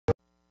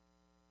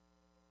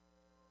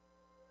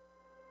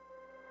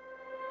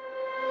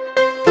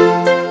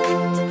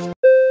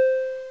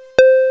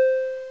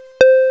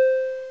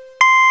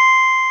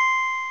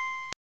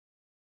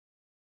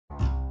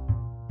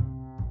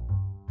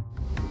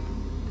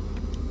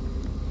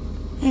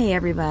Hey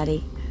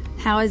everybody,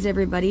 how is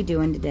everybody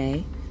doing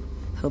today?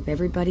 Hope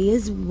everybody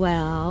is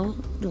well.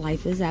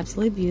 Life is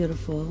absolutely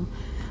beautiful.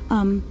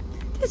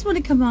 Just want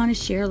to come on and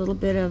share a little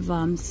bit of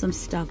some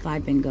stuff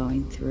I've been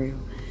going through.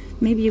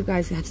 Maybe you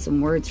guys have some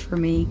words for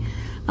me,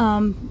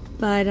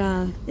 but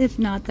if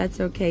not, that's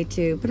okay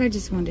too. But I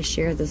just wanted to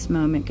share this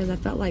moment because I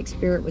felt like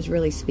Spirit was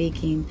really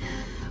speaking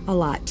a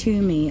lot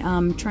to me,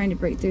 trying to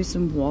break through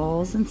some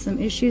walls and some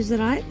issues that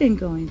I've been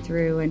going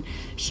through and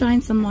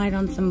shine some light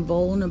on some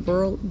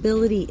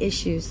vulnerability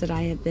issues that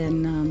I have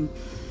been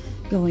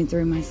going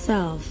through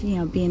myself. You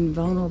know, being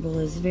vulnerable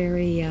is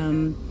very,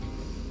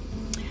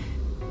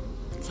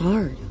 it's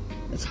hard.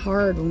 It's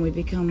hard when we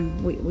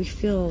become, we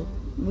feel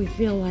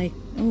like,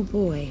 oh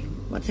boy,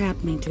 what's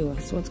happening to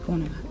us? What's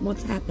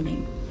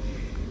happening?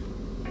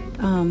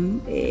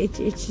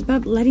 It's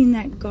about letting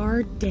that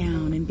guard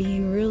down and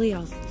being really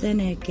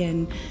authentic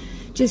and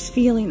just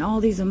feeling all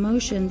these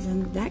emotions,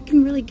 and that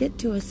can really get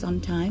to us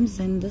sometimes.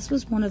 And this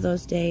was one of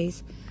those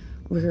days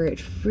where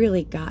it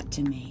really got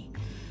to me.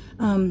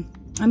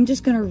 I'm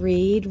just going to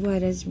read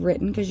what is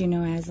written because, you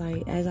know, as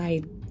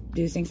I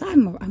do things,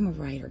 I'm a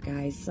writer,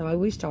 guys. So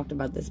we've talked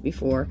about this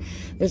before.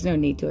 There's no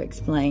need to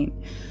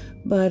explain,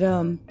 but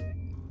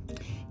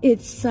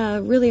it's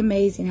really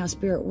amazing how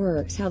Spirit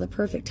works, how the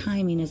perfect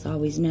timing is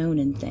always known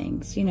in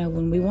things. You know,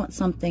 when we want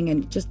something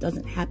and it just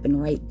doesn't happen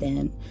right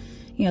then,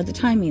 you know, the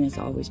timing is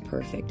always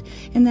perfect.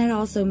 And that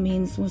also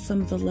means with some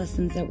of the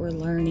lessons that we're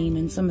learning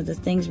and some of the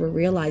things we're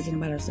realizing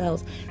about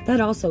ourselves, that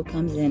also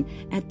comes in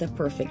at the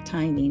perfect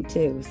timing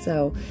too.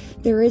 So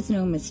there is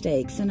no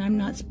mistakes. And I'm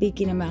not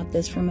speaking about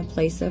this from a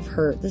place of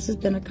hurt. This has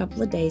been a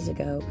couple of days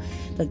ago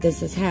that this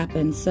has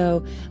happened.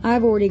 So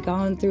I've already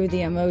gone through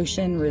the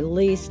emotion,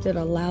 released it,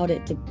 allowed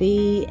it to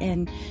be,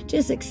 and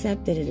just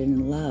accepted it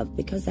in love,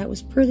 because that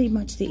was pretty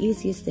much the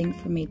easiest thing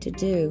for me to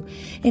do.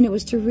 And it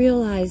was to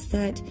realize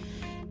that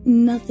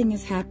nothing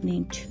is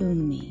happening to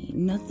me.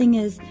 Nothing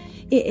is,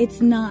 it's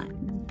not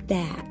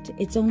that.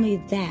 It's only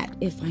that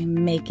if I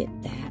make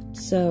it that.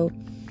 So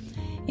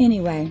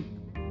anyway,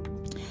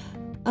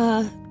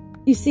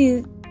 you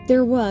see,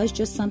 there was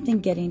just something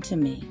getting to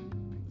me.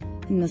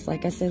 And this,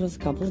 like I said, was a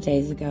couple of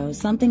days ago.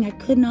 Something I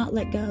could not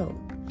let go.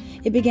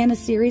 It began a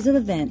series of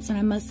events, and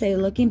I must say,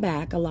 looking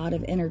back, a lot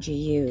of energy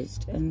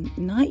used and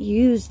not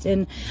used.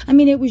 And I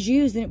mean, it was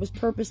used and it was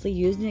purposely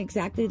used in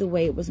exactly the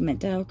way it was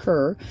meant to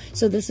occur.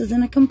 So this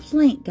isn't a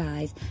complaint,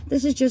 guys.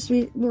 This is just,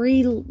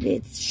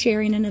 it's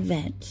sharing an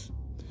event.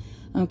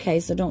 Okay,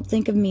 so don't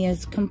think of me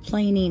as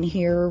complaining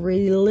here or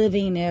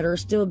reliving it or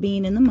still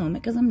being in the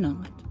moment, because I'm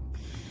not.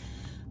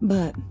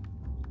 But,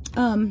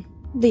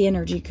 the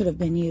energy could have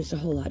been used a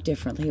whole lot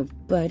differently,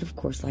 but of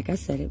course, like I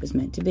said, it was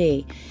meant to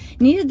be.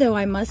 Neither, though,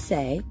 I must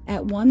say,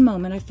 at one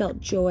moment I felt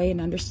joy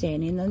and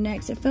understanding, the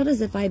next it felt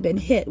as if I had been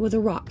hit with a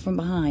rock from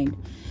behind.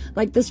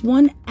 Like this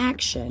one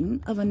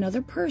action of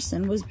another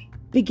person was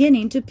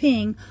beginning to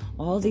ping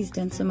all these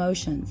dense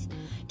emotions,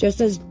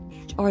 just as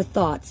our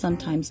thoughts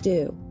sometimes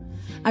do.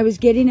 I was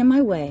getting in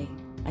my way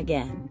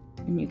again.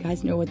 And you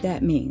guys know what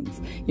that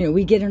means. You know,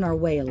 we get in our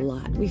way a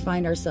lot. We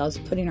find ourselves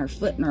putting our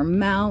foot in our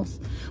mouth.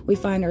 We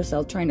find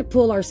ourselves trying to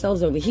pull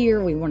ourselves over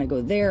here. We want to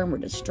go there and we're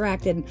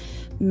distracted.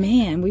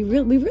 Man, we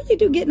really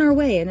do get in our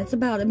way. And it's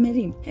about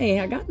admitting,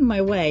 hey, I got in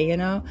my way, you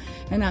know,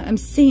 and I'm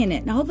seeing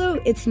it. And although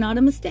it's not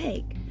a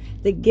mistake,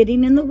 the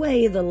getting in the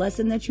way, the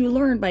lesson that you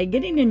learned by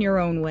getting in your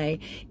own way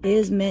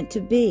is meant to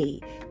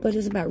be. But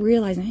it's about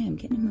realizing, hey, I'm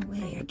getting in my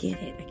way. I get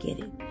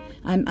it.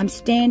 I'm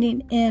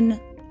standing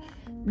in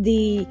I'm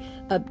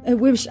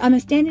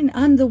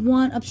the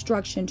one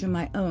obstruction to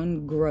my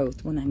own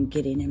growth when I'm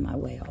getting in my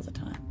way all the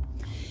time.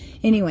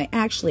 Anyway,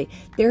 actually,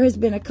 there has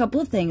been a couple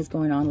of things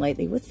going on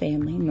lately with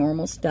family,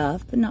 normal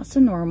stuff, but not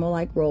so normal,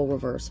 like role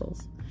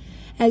reversals.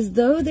 As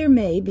though there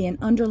may be an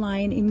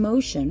underlying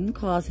emotion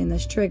causing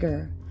this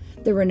trigger.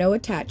 There were no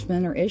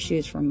attachment or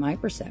issues from my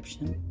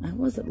perception. I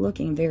wasn't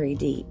looking very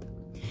deep.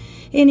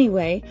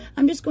 Anyway,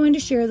 I'm just going to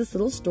share this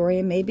little story,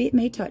 and maybe it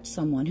may touch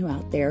someone who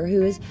out there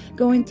who is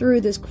going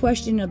through this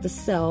question of the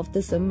self,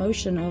 this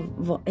emotion of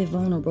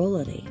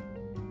vulnerability.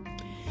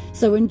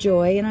 So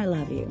enjoy, and I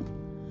love you.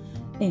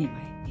 Anyway,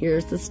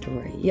 here's the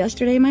story.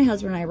 Yesterday, my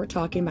husband and I were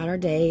talking about our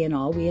day and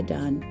all we had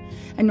done.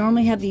 I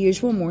normally have the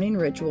usual morning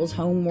rituals,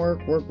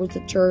 homework, work with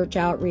the church,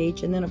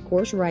 outreach, and then, of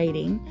course,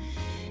 writing.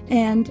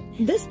 And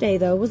this day,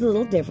 though, was a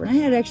little different. I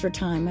had extra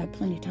time. I had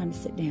plenty of time to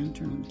sit down,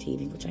 turn on the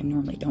TV, which I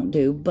normally don't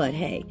do, but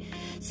hey.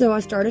 So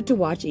I started to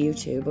watch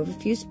YouTube of a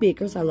few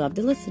speakers I love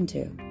to listen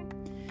to.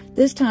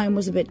 This time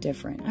was a bit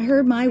different. I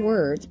heard my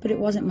words, but it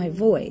wasn't my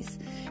voice.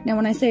 Now,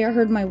 when I say I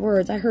heard my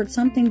words, I heard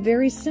something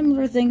very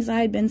similar to things I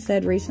had been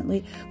said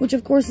recently, which,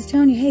 of course, is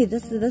telling you, hey,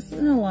 this is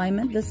an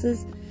alignment. This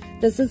is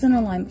an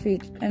alignment for you.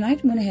 And I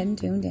went ahead and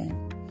tuned in.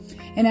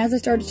 And as I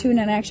started tuning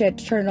in, I actually had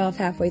to turn it off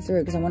halfway through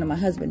because I wanted my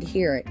husband to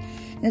hear it.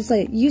 And it's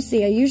like, you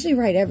see, I usually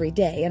write every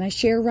day, and I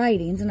share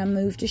writings, and I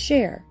move to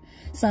share.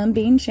 Some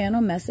being channel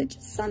message,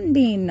 some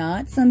being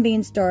not, some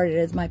being started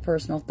as my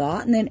personal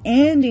thought, and then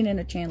ending in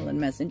a channel and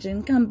message,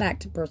 and come back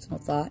to personal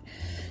thought.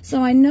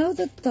 So I know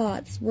the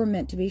thoughts were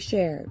meant to be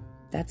shared.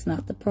 That's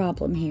not the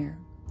problem here.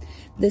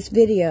 This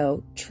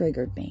video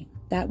triggered me.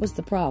 That was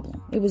the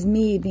problem. It was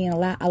me being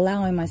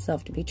allowing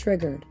myself to be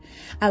triggered.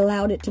 I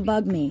allowed it to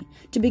bug me,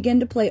 to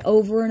begin to play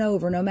over and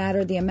over, no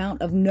matter the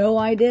amount of no,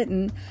 I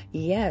didn't.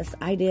 Yes,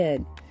 I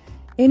did.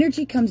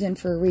 Energy comes in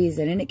for a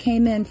reason, and it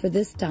came in for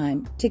this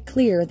time to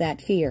clear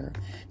that fear,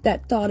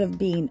 that thought of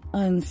being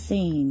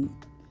unseen.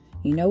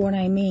 You know what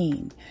I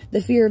mean?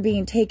 The fear of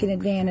being taken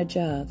advantage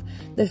of,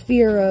 the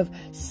fear of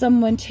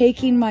someone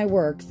taking my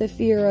work, the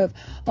fear of,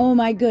 oh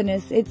my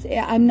goodness,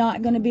 I'm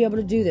not going to be able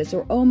to do this,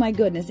 or oh my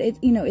goodness,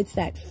 it's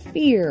that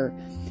fear.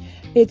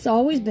 It's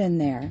always been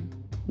there.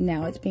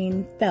 Now it's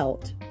being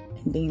felt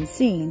and being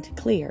seen to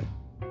clear.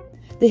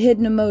 The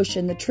hidden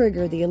emotion, the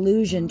trigger, the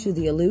illusion to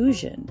the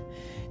illusion.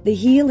 The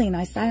healing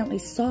I silently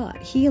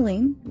sought.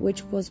 Healing,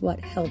 which was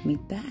what held me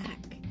back.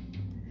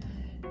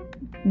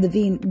 The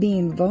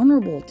being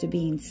vulnerable to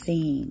being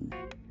seen.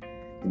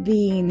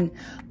 Being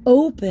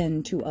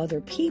open to other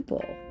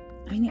people.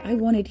 I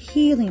wanted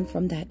healing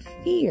from that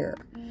fear.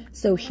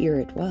 So here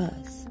it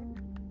was.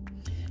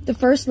 The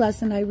first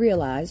lesson I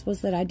realized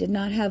was that I did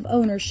not have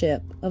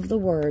ownership of the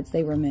words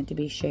they were meant to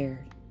be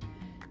shared.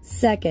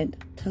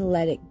 Second, to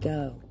let it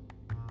go.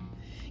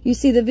 You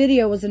see, the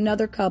video was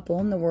another couple,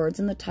 and the words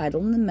and the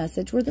title and the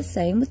message were the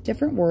same with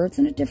different words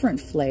and a different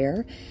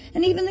flair.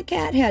 And even the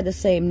cat had the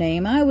same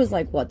name. I was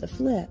like, what the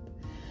flip?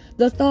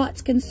 The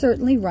thoughts can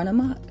certainly run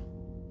amok.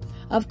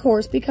 Of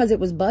course, because it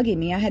was bugging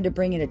me, I had to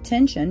bring it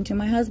attention to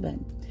my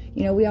husband.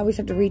 You know, we always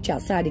have to reach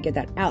outside to get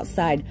that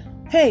outside,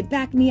 hey,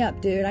 back me up,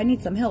 dude. I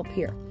need some help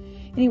here.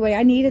 Anyway,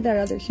 I needed that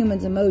other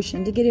human's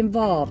emotion to get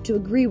involved, to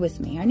agree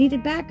with me. I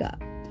needed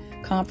backup.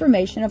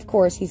 Confirmation, of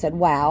course, he said,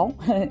 wow.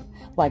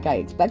 Like I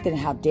expected.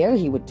 How dare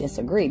he would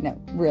disagree? No,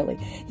 really.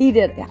 He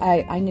did.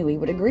 I knew he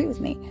would agree with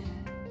me.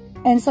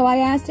 And so I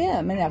asked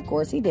him, and of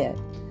course he did.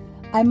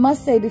 I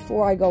must say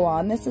before I go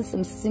on, this is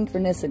some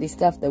synchronicity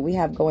stuff that we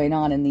have going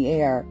on in the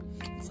air.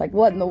 It's like,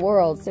 what in the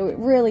world? So it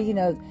really,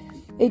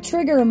 it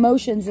triggered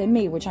emotions in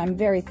me, which I'm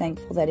very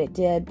thankful that it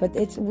did. But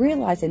it's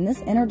realizing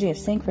this energy of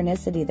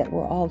synchronicity that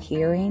we're all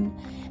hearing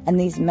and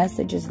these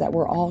messages that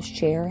we're all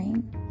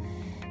sharing.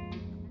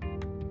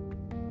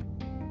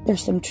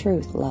 There's some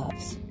truth,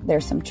 loves.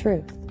 There's some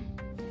truth.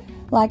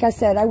 Like I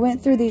said, I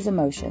went through these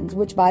emotions,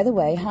 which, by the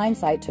way,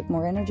 hindsight took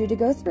more energy to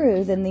go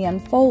through than the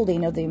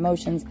unfolding of the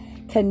emotions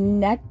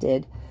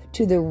connected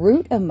to the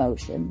root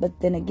emotion.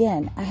 But then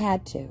again, I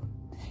had to.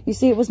 You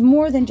see, it was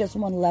more than just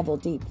one level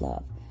deep,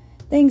 love.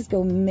 Things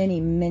go many,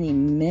 many,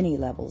 many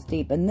levels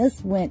deep. And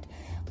this went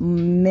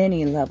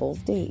many levels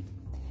deep.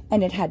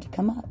 And it had to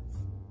come up.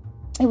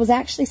 It was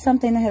actually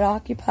something that had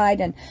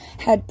occupied and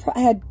had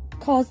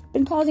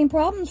been causing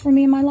problems for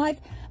me in my life,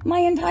 my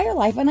entire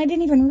life, and I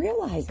didn't even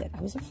realize it.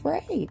 I was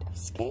afraid. I was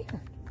scared.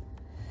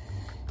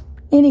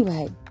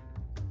 Anyway,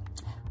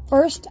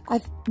 first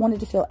I wanted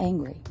to feel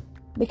angry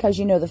because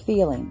the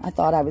feeling. I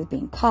thought I was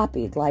being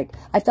copied, like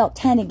I felt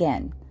 10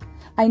 again.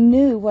 I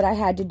knew what I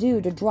had to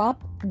do to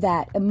drop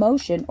that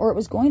emotion or it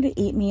was going to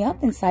eat me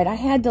up inside. I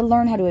had to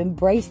learn how to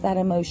embrace that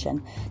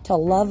emotion, to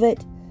love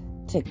it,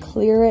 to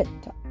clear it,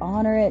 to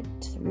honor it,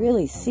 to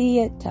really see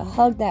it, to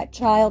hug that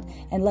child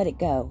and let it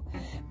go.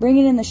 Bring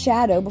it in the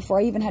shadow before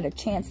I even had a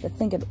chance to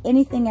think of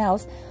anything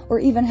else or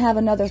even have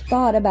another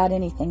thought about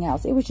anything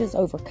else. It was just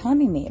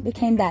overcoming me. It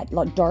became that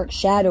dark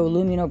shadow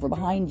looming over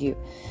behind you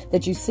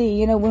that you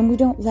see, when we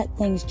don't let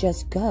things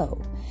just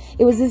go.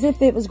 It was as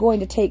if it was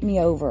going to take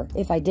me over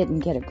if I didn't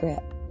get a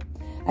grip.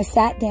 I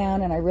sat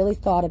down and I really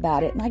thought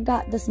about it and I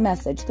got this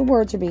message. The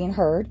words are being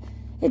heard.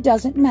 It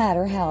doesn't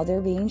matter how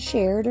they're being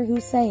shared or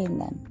who's saying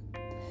them.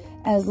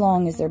 As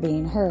long as they're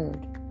being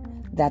heard.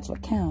 That's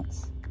what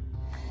counts.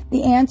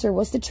 The answer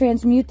was to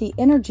transmute the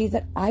energy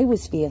that I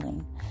was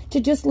feeling. To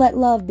just let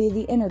love be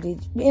the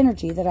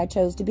energy that I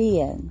chose to be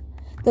in.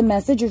 The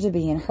messages are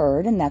being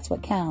heard and that's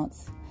what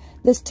counts.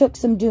 This took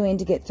some doing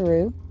to get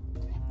through.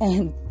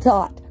 And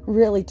thought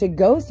really to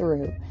go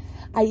through.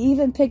 I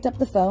even picked up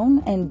the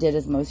phone and did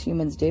as most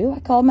humans do. I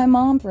called my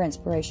mom for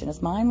inspiration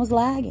as mine was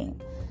lagging.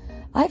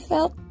 I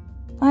felt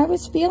I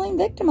was feeling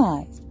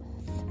victimized.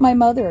 My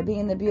mother,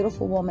 being the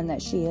beautiful woman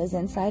that she is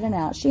inside and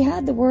out, she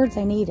had the words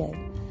I needed.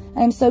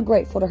 I am so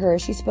grateful to her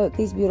as she spoke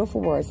these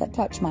beautiful words that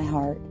touched my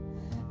heart.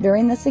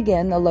 During this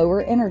again, the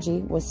lower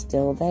energy was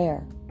still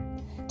there.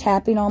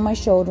 Tapping on my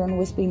shoulder and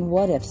whispering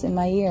what ifs in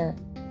my ear.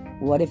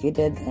 What if you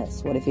did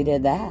this? What if you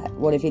did that?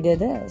 What if you did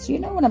this? You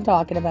know what I'm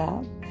talking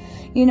about.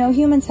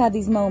 Humans have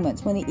these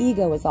moments when the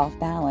ego is off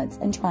balance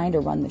and trying to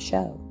run the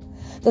show.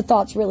 The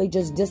thoughts really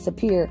just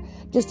appear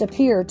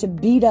to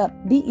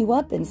beat you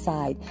up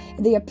inside.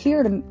 They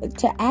appear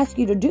to ask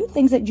you to do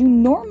things that you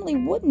normally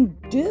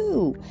wouldn't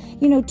do.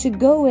 To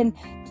go and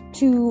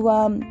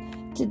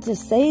to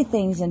say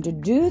things and to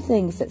do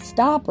things that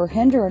stop or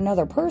hinder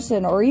another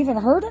person or even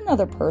hurt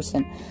another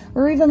person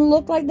or even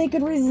look like they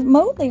could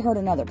remotely hurt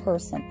another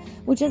person,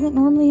 which isn't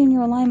normally in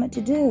your alignment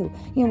to do.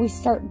 We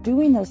start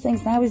doing those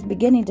things and I was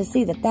beginning to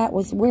see that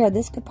was where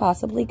this could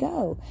possibly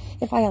go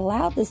if I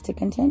allowed this to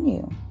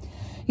continue.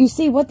 You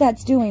see, what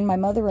that's doing, my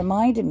mother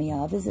reminded me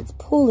of, is it's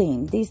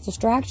pulling. These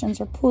distractions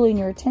are pulling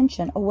your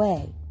attention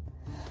away.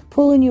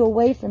 Pulling you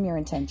away from your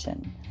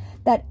intention.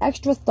 That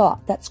extra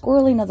thought, that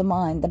squirreling of the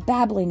mind, the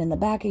babbling in the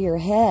back of your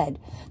head,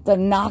 the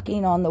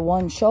knocking on the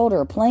one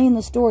shoulder, playing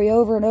the story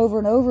over and over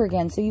and over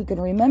again so you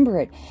can remember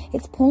it.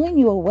 It's pulling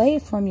you away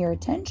from your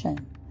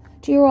attention,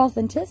 to your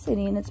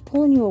authenticity, and it's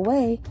pulling you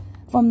away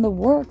from the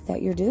work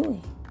that you're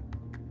doing.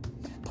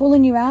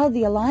 Pulling you out of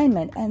the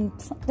alignment, and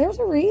there's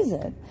a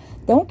reason.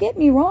 Don't get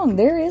me wrong,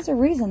 there is a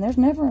reason. There's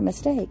never a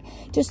mistake.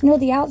 Just know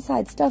the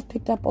outside stuff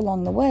picked up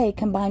along the way,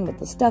 combined with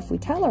the stuff we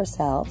tell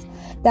ourselves,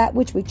 that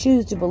which we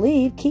choose to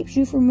believe, keeps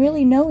you from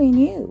really knowing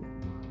you.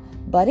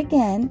 But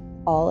again,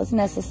 all is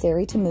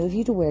necessary to move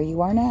you to where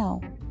you are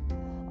now.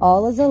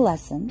 All is a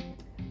lesson,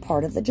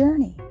 part of the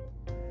journey.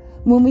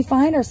 When we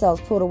find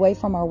ourselves pulled away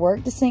from our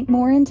work to sink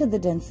more into the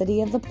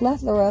density of the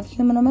plethora of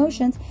human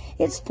emotions,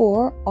 it's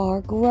for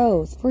our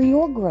growth, for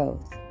your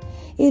growth.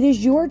 It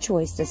is your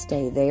choice to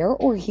stay there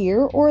or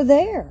here or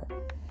there.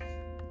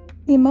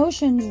 The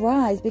emotions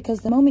rise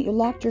because the moment you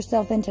locked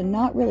yourself into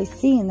not really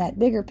seeing that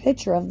bigger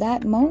picture of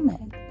that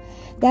moment,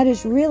 that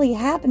is really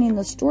happening,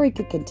 the story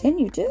could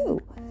continue too.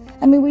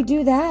 I mean, we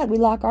do that. We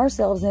lock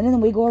ourselves in and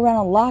then we go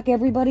around and lock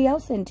everybody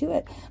else into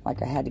it.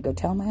 Like I had to go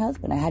tell my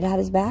husband. I had to have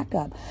his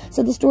backup.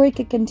 So the story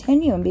could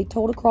continue and be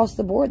told across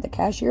the board. The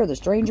cashier, the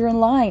stranger in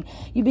line.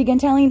 You begin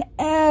telling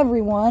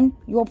everyone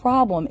your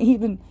problem.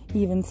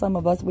 Even some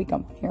of us, we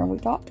come here and we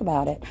talked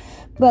about it.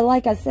 But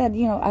like I said,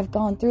 I've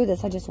gone through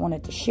this. I just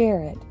wanted to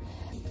share it.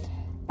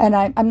 And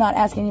I'm not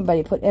asking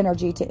anybody to put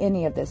energy to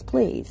any of this,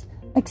 please.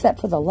 Except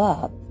for the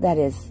love. That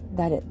is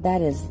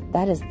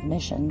the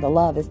mission. The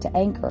love is to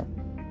anchor.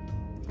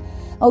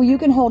 Oh, you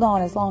can hold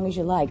on as long as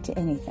you like to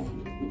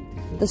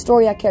anything. The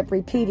story I kept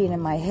repeating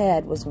in my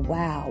head was,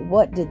 wow,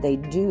 what did they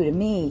do to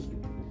me?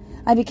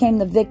 I became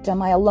the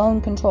victim. I alone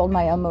controlled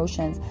my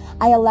emotions.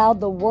 I allowed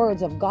the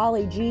words of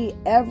golly gee,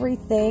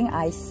 everything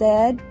I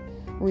said,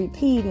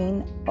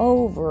 repeating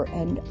over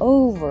and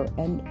over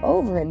and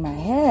over in my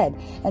head.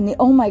 And the,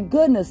 oh my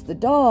goodness, the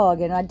dog,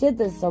 and I did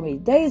this so many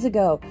days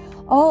ago.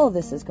 All of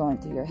this is going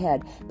through your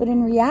head. But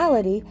in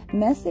reality,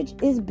 message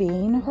is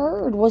being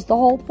heard was the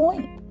whole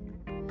point.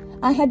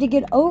 I had to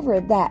get over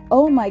that,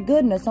 oh my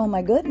goodness,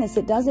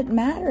 it doesn't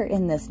matter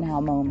in this now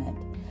moment.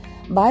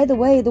 By the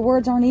way, the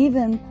words aren't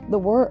even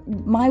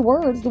my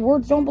words. The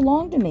words don't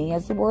belong to me,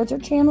 as the words are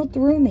channeled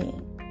through me.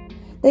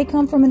 They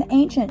come from an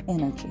ancient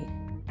energy.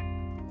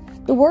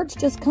 The words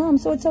just come,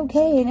 so it's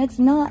okay, and it's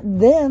not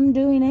them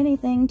doing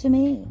anything to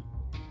me.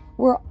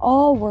 We're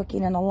all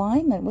working in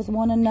alignment with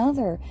one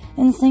another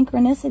in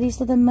synchronicity,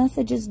 so the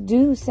messages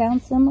do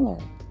sound similar.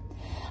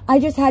 I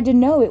just had to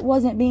know it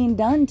wasn't being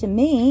done to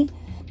me,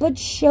 but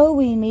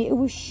it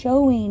was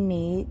showing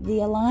me the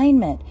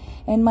alignment.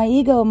 And my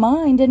ego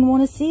mind didn't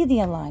want to see the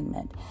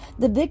alignment.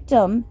 The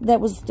victim that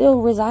was still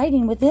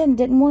residing within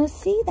didn't want to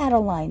see that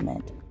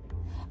alignment.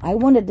 I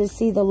wanted to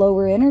see the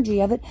lower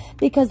energy of it,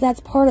 because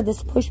that's part of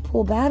this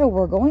push-pull battle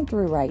we're going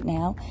through right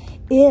now,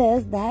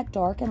 is that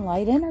dark and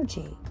light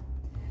energy.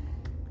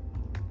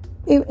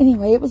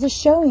 Anyway, it was a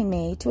showing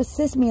me to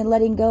assist me in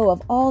letting go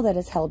of all that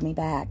has held me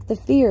back. The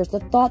fears,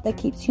 the thought that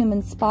keeps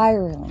humans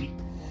spiraling.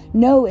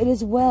 No, it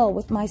is well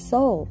with my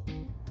soul.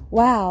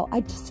 Wow,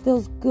 it just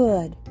feels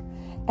good.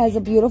 As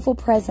a beautiful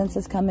presence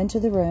has come into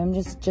the room,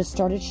 just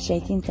started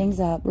shaking things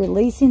up,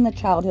 releasing the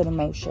childhood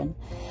emotion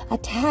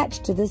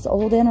attached to this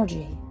old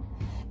energy.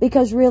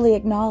 Because really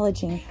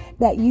acknowledging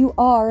that you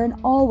are and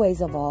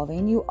always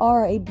evolving, you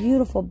are a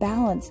beautiful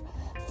balance,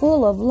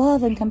 full of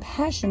love and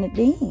compassionate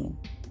being.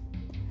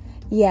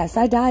 Yes,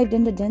 I dived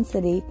into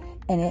density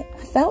and I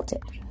felt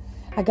it.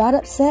 I got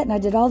upset and I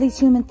did all these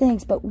human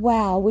things, but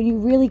wow, when you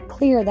really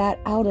clear that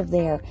out of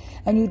there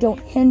and you don't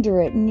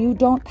hinder it and you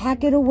don't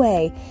pack it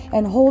away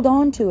and hold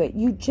on to it,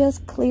 you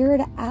just clear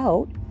it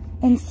out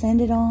and send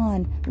it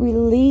on,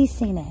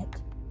 releasing it.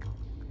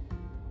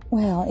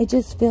 Well, it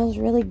just feels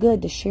really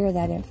good to share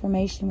that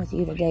information with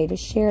you today, to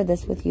share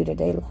this with you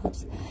today,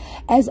 loves.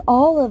 As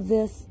all of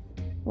this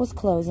was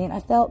closing, I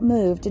felt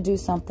moved to do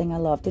something I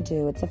love to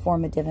do. It's a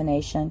form of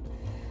divination.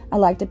 I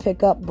like to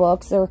pick up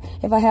books, or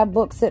if I have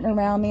books sitting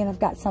around me and I've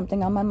got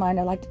something on my mind,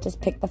 I like to just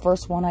pick the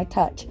first one I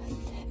touch.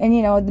 And,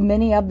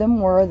 many of them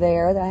were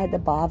there. I had the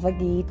Bhagavad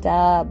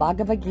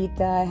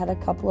Gita. I had a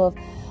couple of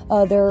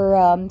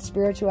other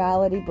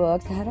spirituality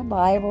books. I had a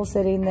Bible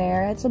sitting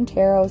there. I had some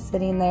tarot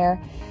sitting there.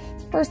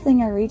 The first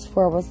thing I reached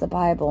for was the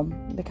Bible,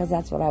 because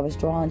that's what I was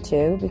drawn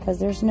to, because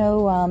there's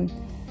no,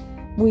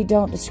 we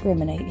don't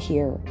discriminate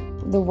here.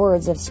 The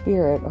words of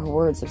spirit are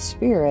words of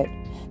spirit.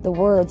 The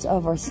words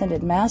of our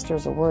ascended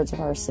masters are words of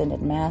our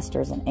ascended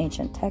masters, and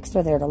ancient texts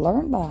are there to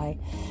learn by.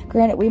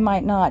 Granted, we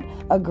might not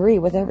agree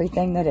with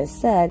everything that is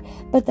said,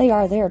 but they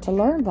are there to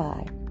learn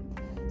by.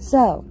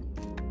 So,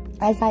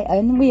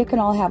 and we can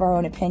all have our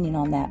own opinion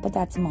on that, but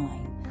that's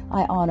mine.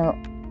 I honor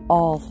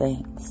all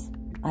things.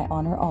 I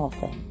honor all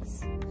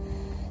things.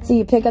 So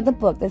you pick up the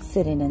book that's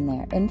sitting in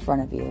there in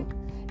front of you.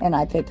 And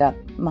I picked up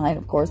mine,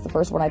 of course. The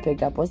first one I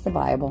picked up was the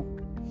Bible.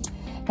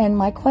 And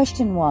my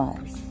question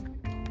was,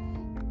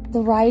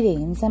 the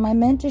writings? Am I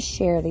meant to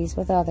share these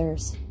with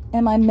others?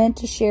 Am I meant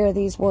to share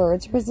these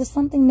words? Or is this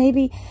something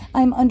maybe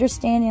I'm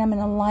understanding, I'm in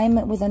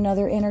alignment with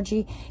another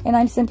energy, and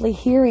I'm simply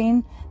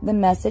hearing the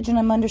message and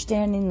I'm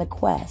understanding the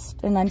quest,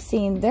 and I'm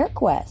seeing their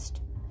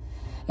quest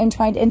and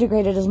trying to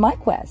integrate it as my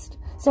quest.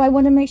 So I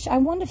want to make sure, I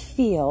want to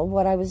feel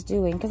what I was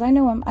doing, because I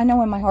know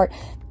in my heart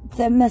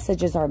the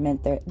messages are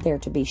meant there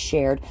to be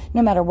shared,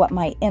 no matter what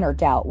my inner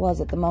doubt was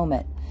at the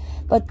moment.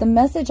 But the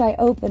message I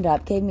opened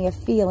up gave me a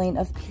feeling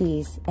of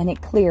peace, and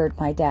it cleared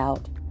my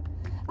doubt.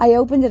 I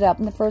opened it up,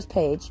 and the first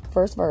page,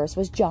 first verse,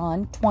 was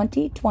John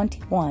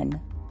 20:21.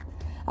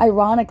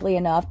 Ironically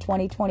enough,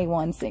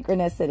 2021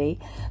 synchronicity.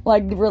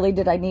 Like, really,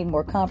 did I need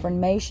more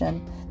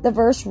confirmation? The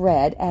verse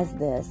read as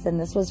this, and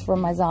this was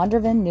from my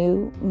Zondervan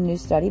New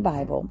Study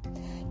Bible.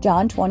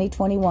 John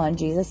 20:21,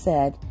 Jesus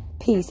said,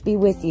 "Peace be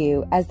with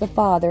you. As the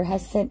Father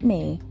has sent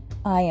me,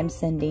 I am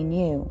sending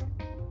you."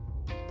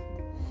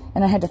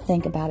 And I had to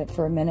think about it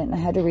for a minute, and I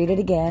had to read it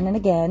again and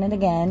again and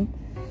again.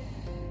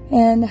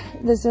 And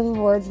these are the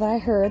words that I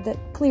heard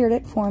that cleared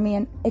it for me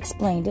and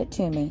explained it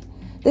to me.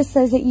 This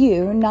says that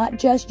you, not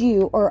just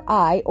you or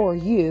I or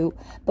you,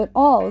 but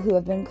all who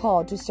have been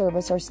called to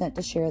service are sent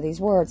to share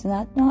these words. And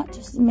that not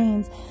just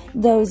means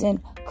those in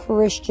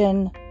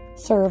Christian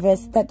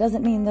service. That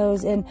doesn't mean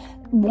those in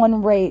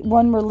one race,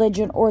 one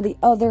religion or the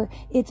other.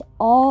 It's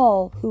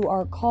all who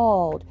are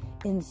called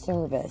in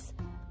service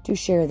to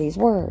share these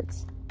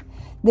words.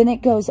 Then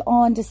it goes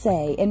on to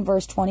say in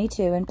verse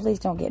 22, and please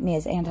don't get me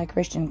as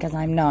anti-Christian, because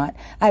I'm not.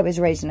 I was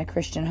raised in a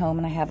Christian home,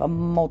 and I have a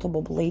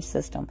multiple belief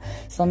system.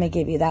 So let me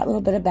give you that little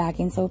bit of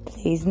backing, so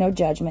please, no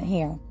judgment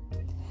here.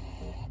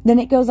 Then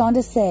it goes on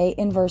to say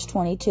in verse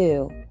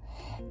 22,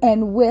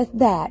 and with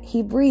that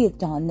he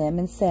breathed on them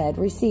and said,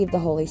 "Receive the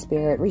Holy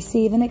Spirit,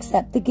 receive and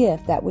accept the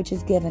gift, that which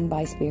is given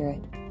by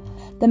Spirit."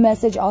 The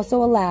message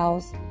also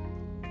allows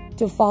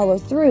to follow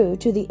through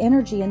to the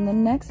energy in the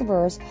next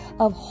verse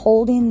of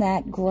holding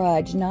that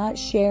grudge, not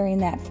sharing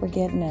that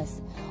forgiveness,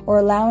 or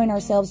allowing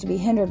ourselves to be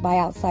hindered by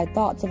outside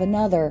thoughts of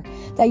another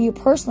that you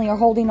personally are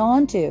holding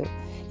on to.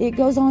 It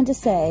goes on to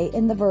say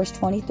in the verse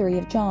 23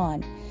 of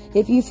John,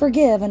 "If you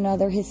forgive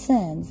another his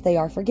sins, they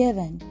are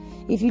forgiven.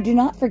 If you do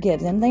not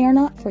forgive them, they are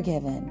not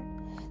forgiven."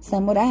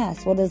 Some would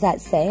ask, well, does that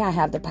say I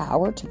have the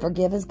power to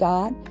forgive as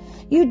God?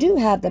 You do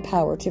have the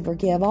power to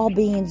forgive. All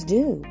beings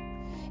do.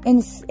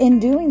 In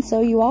doing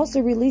so, you also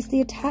release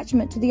the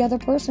attachment to the other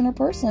person or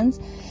persons.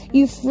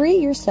 You free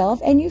yourself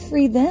and you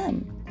free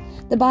them.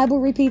 The Bible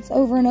repeats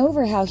over and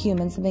over how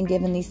humans have been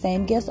given these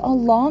same gifts,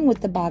 along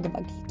with the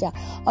Bhagavad Gita,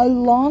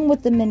 along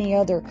with the many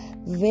other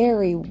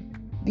very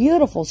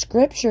beautiful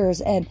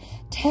scriptures and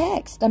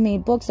texts.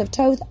 Books of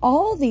Thoth,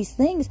 all these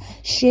things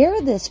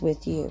share this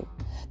with you.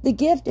 The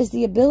gift is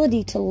the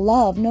ability to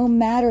love no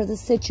matter the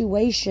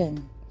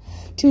situation,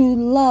 to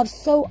love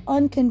so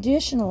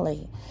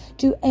unconditionally,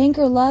 to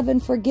anchor love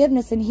and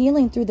forgiveness and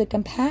healing through the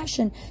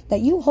compassion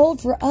that you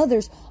hold for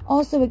others,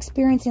 also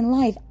experiencing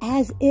life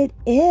as it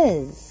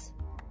is.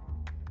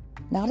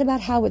 Not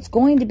about how it's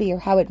going to be or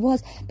how it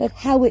was, but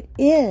how it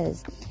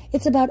is.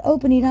 It's about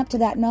opening up to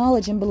that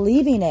knowledge and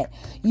believing it.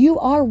 You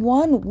are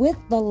one with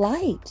the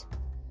light.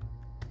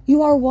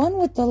 You are one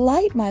with the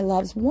light, my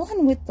loves,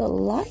 one with the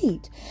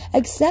light.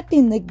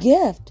 Accepting the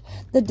gift,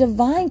 the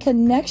divine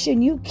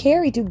connection you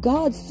carry to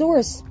God's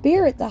source,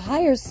 spirit, the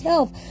higher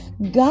self,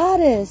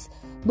 goddess,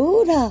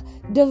 Buddha,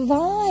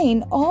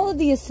 divine, all of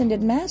the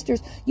ascended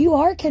masters. You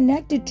are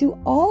connected to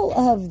all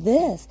of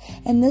this.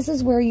 And this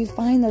is where you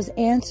find those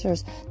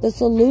answers, the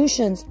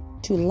solutions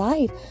to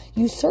life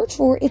you search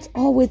for. It's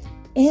all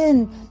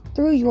within,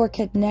 through your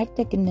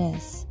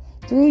connectedness,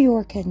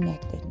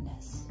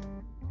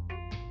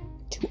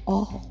 to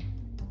all.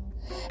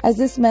 As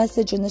this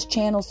message and this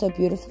channel so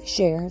beautifully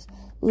shares,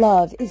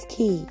 love is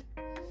key.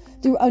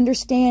 Through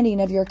understanding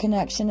of your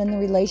connection and the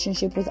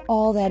relationship with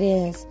all that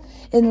is,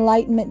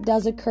 enlightenment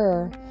does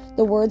occur.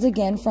 The words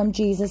again from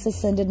Jesus,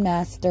 ascended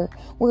master,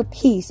 were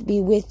peace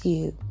be with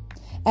you.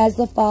 As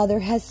the Father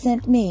has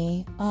sent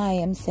me, I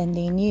am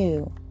sending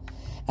you.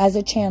 As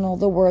a channel,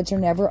 the words are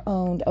never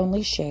owned,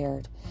 only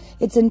shared.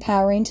 It's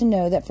empowering to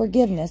know that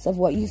forgiveness of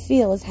what you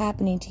feel is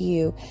happening to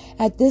you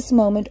at this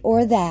moment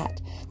or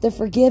that. The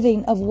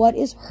forgiving of what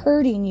is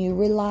hurting you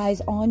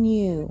relies on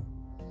you.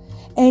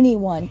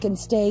 Anyone can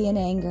stay in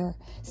anger,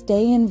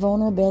 stay in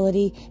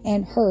vulnerability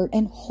and hurt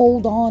and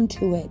hold on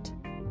to it.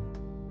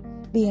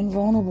 Being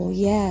vulnerable,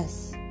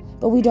 yes,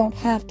 but we don't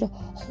have to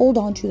hold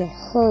on to the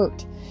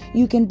hurt.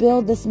 You can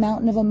build this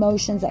mountain of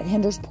emotions that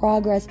hinders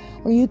progress,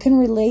 or you can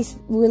release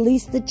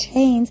the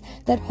chains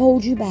that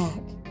hold you back.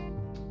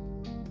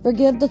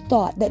 Forgive the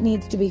thought that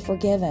needs to be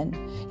forgiven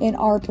in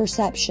our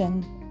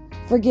perception.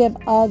 Forgive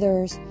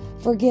others,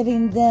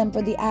 forgiving them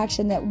for the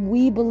action that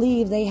we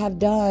believe they have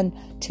done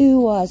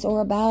to us or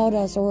about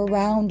us or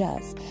around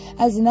us.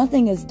 As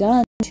nothing is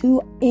done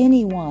to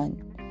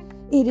anyone,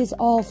 it is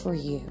all for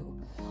you.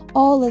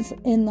 All is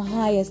in the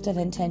highest of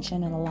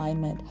intention and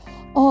alignment.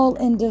 All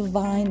in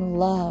divine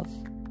love.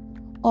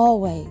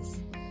 Always.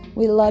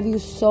 We love you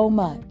so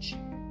much.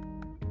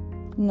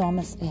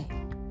 Namaste.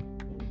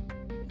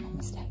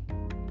 Namaste.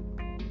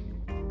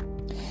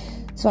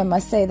 So I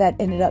must say that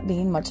ended up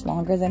being much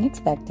longer than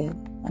expected.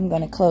 I'm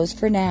going to close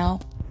for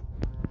now.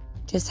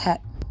 Just had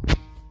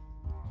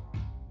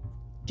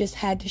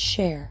to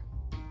share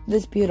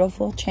this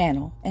beautiful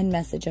channel and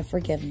message of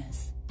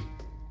forgiveness.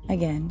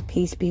 Again,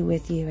 peace be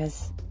with you,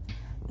 as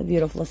the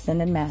beautiful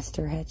Ascended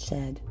Master had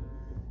said.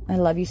 I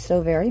love you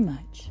so very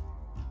much.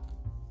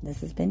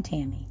 This has been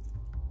Tammy.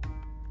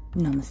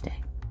 Namaste.